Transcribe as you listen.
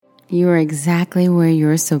You are exactly where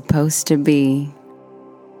you're supposed to be.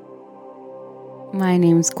 My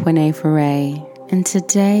name's Quine Foray, and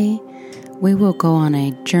today we will go on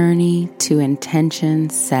a journey to intention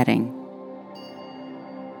setting.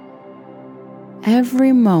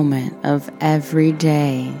 Every moment of every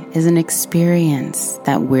day is an experience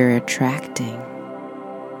that we're attracting.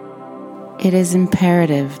 It is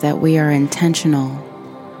imperative that we are intentional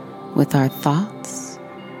with our thoughts,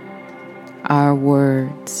 our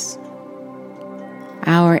words,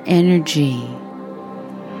 our energy,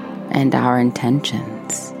 and our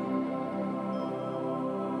intentions.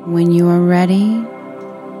 When you are ready,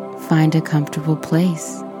 find a comfortable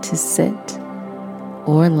place to sit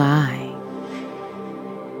or lie.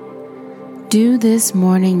 Do this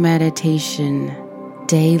morning meditation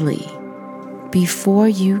daily before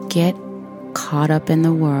you get caught up in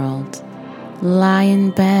the world. Lie in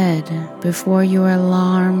bed before your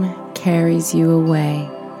alarm carries you away.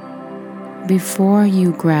 Before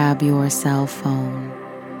you grab your cell phone,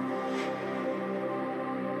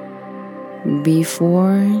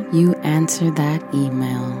 before you answer that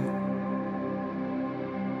email,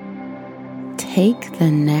 take the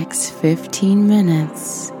next 15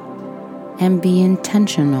 minutes and be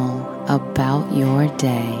intentional about your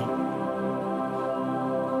day.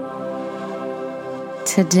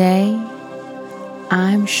 Today,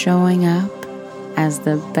 I'm showing up as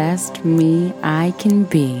the best me I can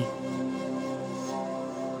be.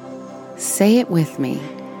 Say it with me.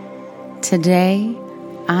 Today,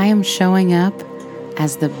 I am showing up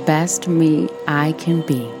as the best me I can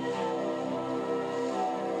be.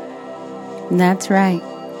 That's right.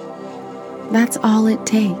 That's all it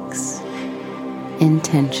takes.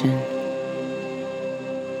 Intention.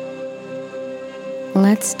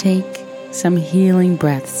 Let's take some healing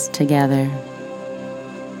breaths together.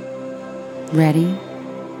 Ready?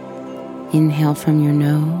 Inhale from your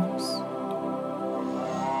nose.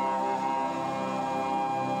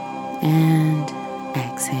 And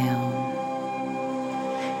exhale.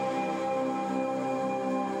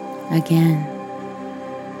 Again,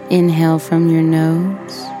 inhale from your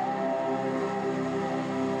nose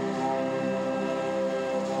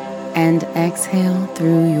and exhale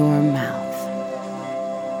through your mouth.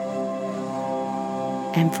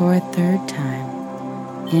 And for a third time,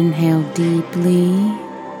 inhale deeply,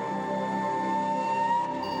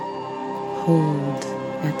 hold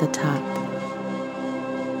at the top,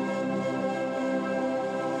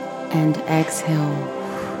 and exhale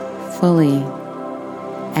fully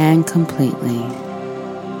and completely,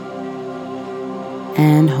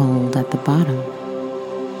 and hold at the bottom.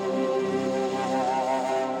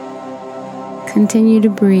 Continue to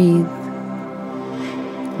breathe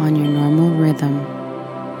on your normal rhythm.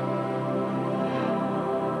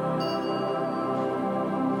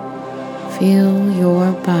 Feel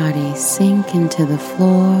your body sink into the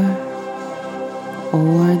floor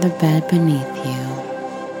or the bed beneath you.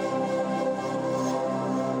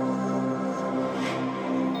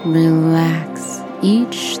 Relax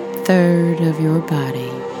each third of your body.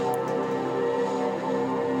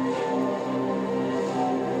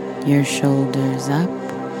 Your shoulders up,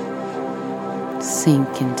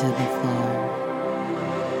 sink into the floor.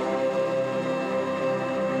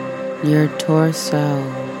 Your torso,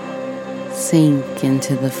 sink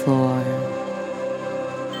into the floor.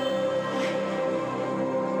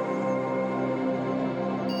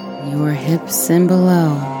 Your hips and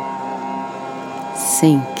below,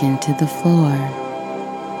 sink into the floor.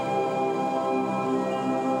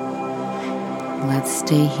 Let's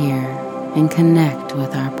stay here and connect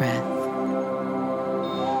with our breath.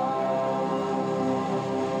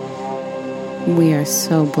 We are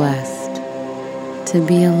so blessed to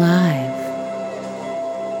be alive.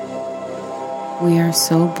 We are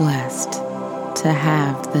so blessed to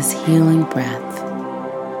have this healing breath.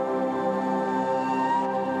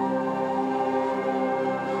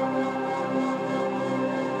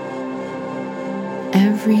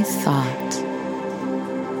 Every thought,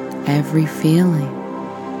 every feeling,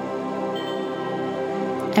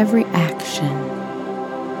 every action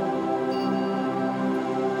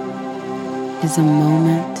is a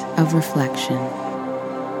moment of reflection.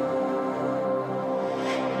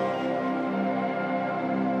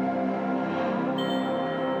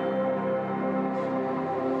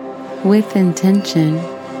 With intention,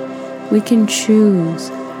 we can choose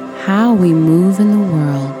how we move in the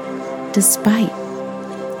world despite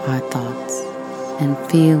our thoughts and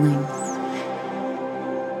feelings.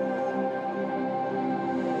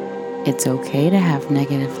 It's okay to have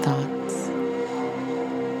negative thoughts.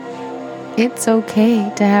 It's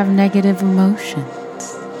okay to have negative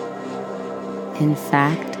emotions. In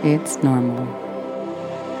fact, it's normal.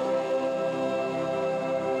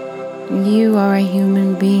 You are a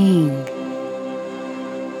human being,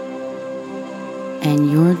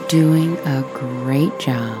 and you're doing a great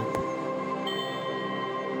job.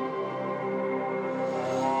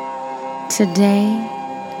 Today,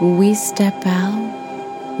 we step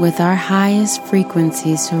out with our highest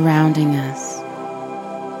frequency surrounding us.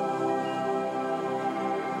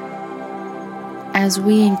 As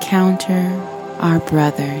we encounter our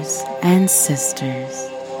brothers and sisters,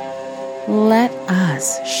 let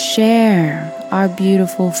us share our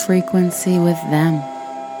beautiful frequency with them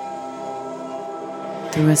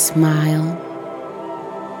through a smile,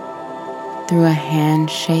 through a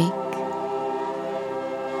handshake,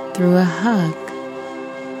 through a hug.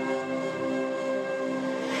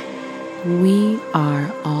 We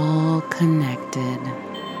are all connected.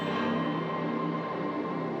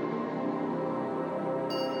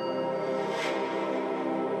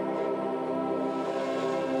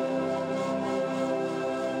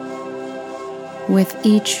 With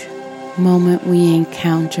each moment we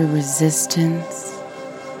encounter resistance,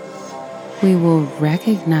 we will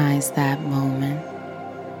recognize that moment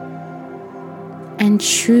and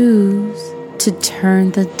choose to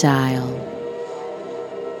turn the dial.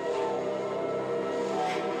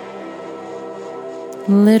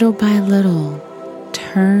 Little by little,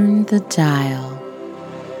 turn the dial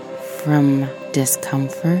from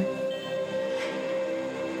discomfort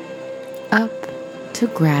up to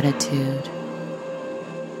gratitude.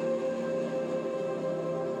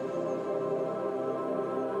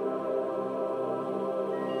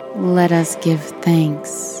 Let us give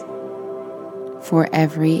thanks for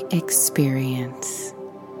every experience.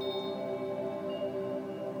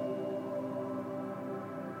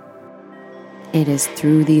 It is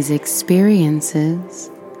through these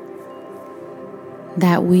experiences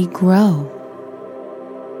that we grow.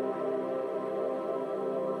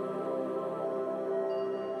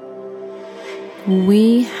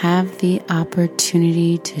 We have the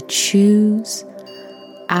opportunity to choose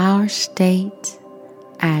our state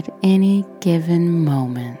at any given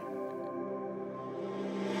moment.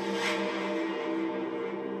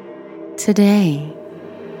 Today,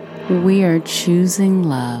 we are choosing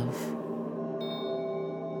love.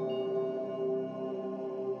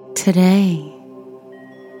 Today,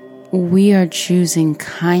 we are choosing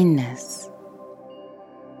kindness.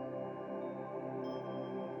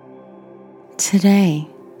 Today,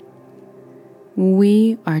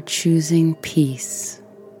 we are choosing peace.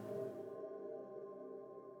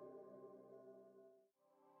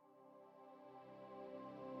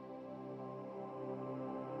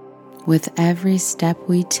 With every step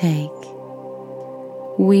we take,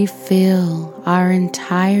 we fill our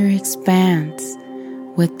entire expanse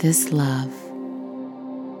with this love.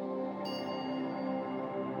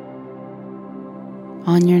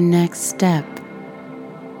 On your next step,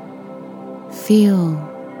 feel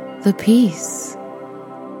the peace.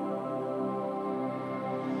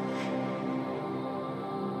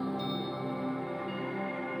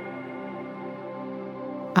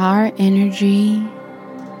 Our energy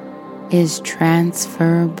is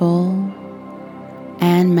transferable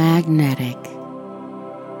and magnetic.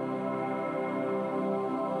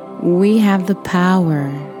 We have the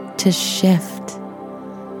power to shift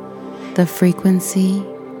the frequency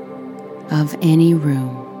of any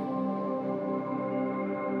room.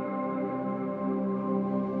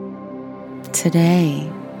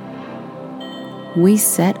 Today, we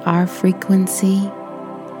set our frequency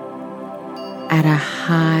at a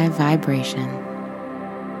high vibration.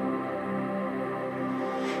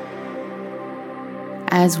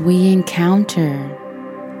 As we encounter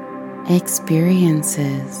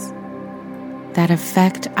experiences that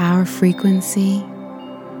affect our frequency,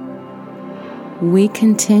 we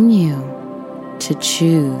continue to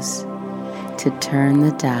choose to turn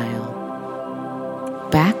the dial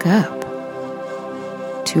back up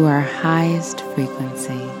to our highest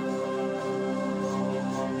frequency.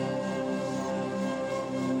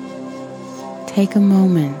 Take a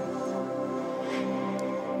moment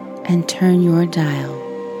and turn your dial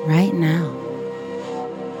right now.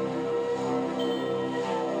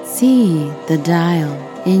 See the dial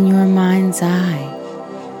in your mind's eye,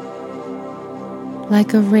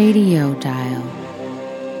 like a radio dial.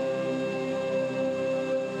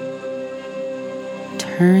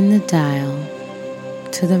 Turn the dial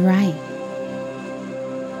to the right.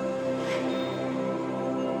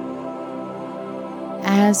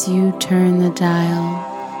 As you turn the dial,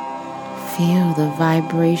 feel the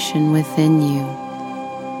vibration within you.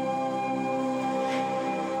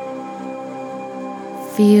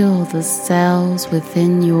 Feel the cells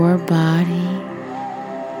within your body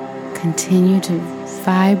continue to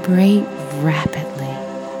vibrate rapidly.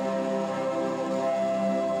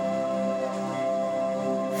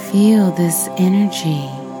 Feel this energy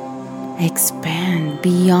expand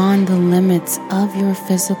beyond the limits of your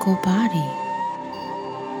physical body.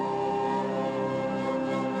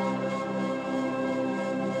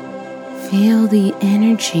 Feel the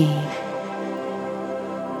energy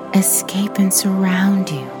escape and surround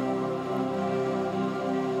you.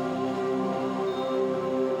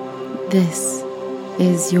 This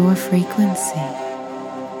is your frequency.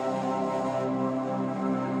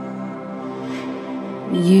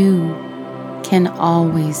 You can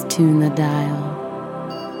always tune the dial.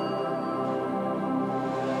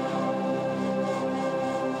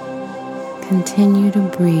 Continue to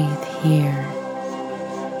breathe here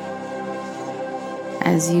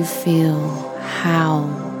as you feel how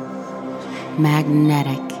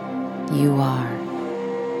magnetic you are.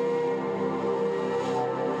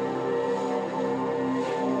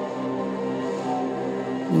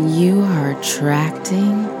 You are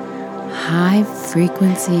attracting high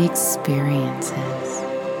frequency experiences.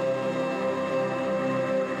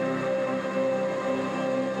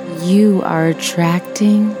 You are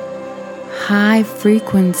attracting high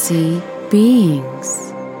frequency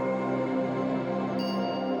beings.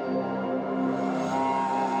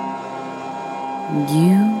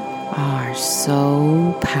 You are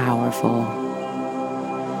so powerful.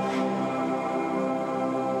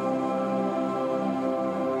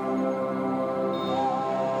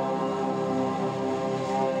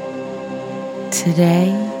 Today,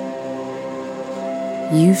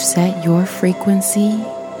 you've set your frequency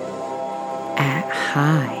at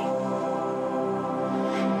high.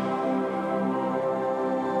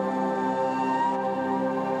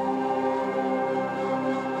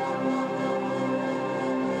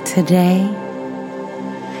 Today,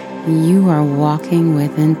 you are walking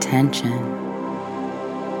with intention.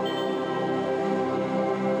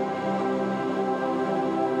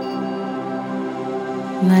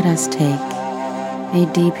 Let us take a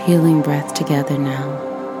deep healing breath together now.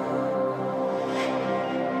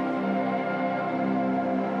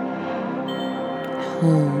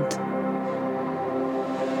 Hold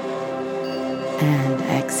and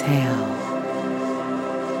exhale.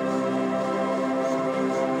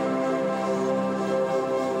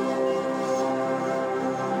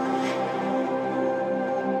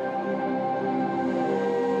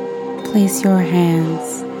 Place your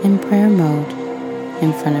hands in prayer mode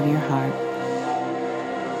in front of your heart.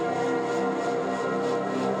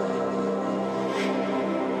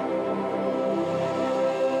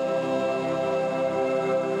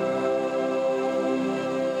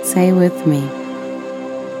 Say with me,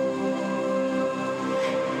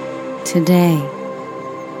 today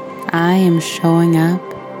I am showing up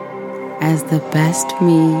as the best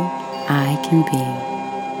me I can be.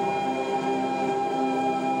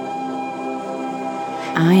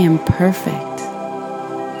 I am perfect,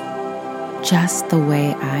 just the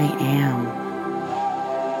way I am.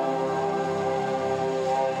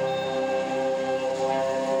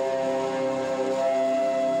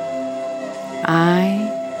 I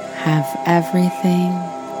have everything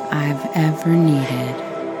I've ever needed.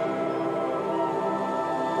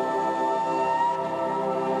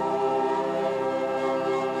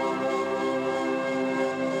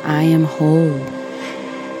 I am whole.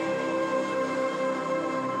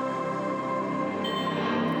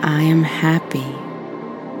 I am happy.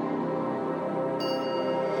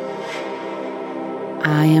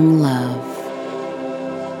 I am love.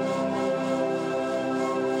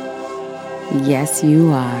 Yes,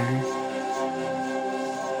 you are.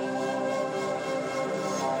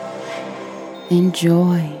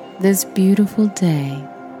 Enjoy this beautiful day.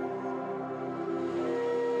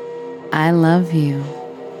 I love you,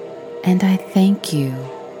 and I thank you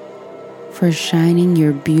for shining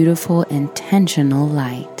your beautiful, intentional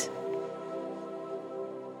light.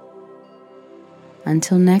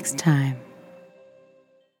 Until next time.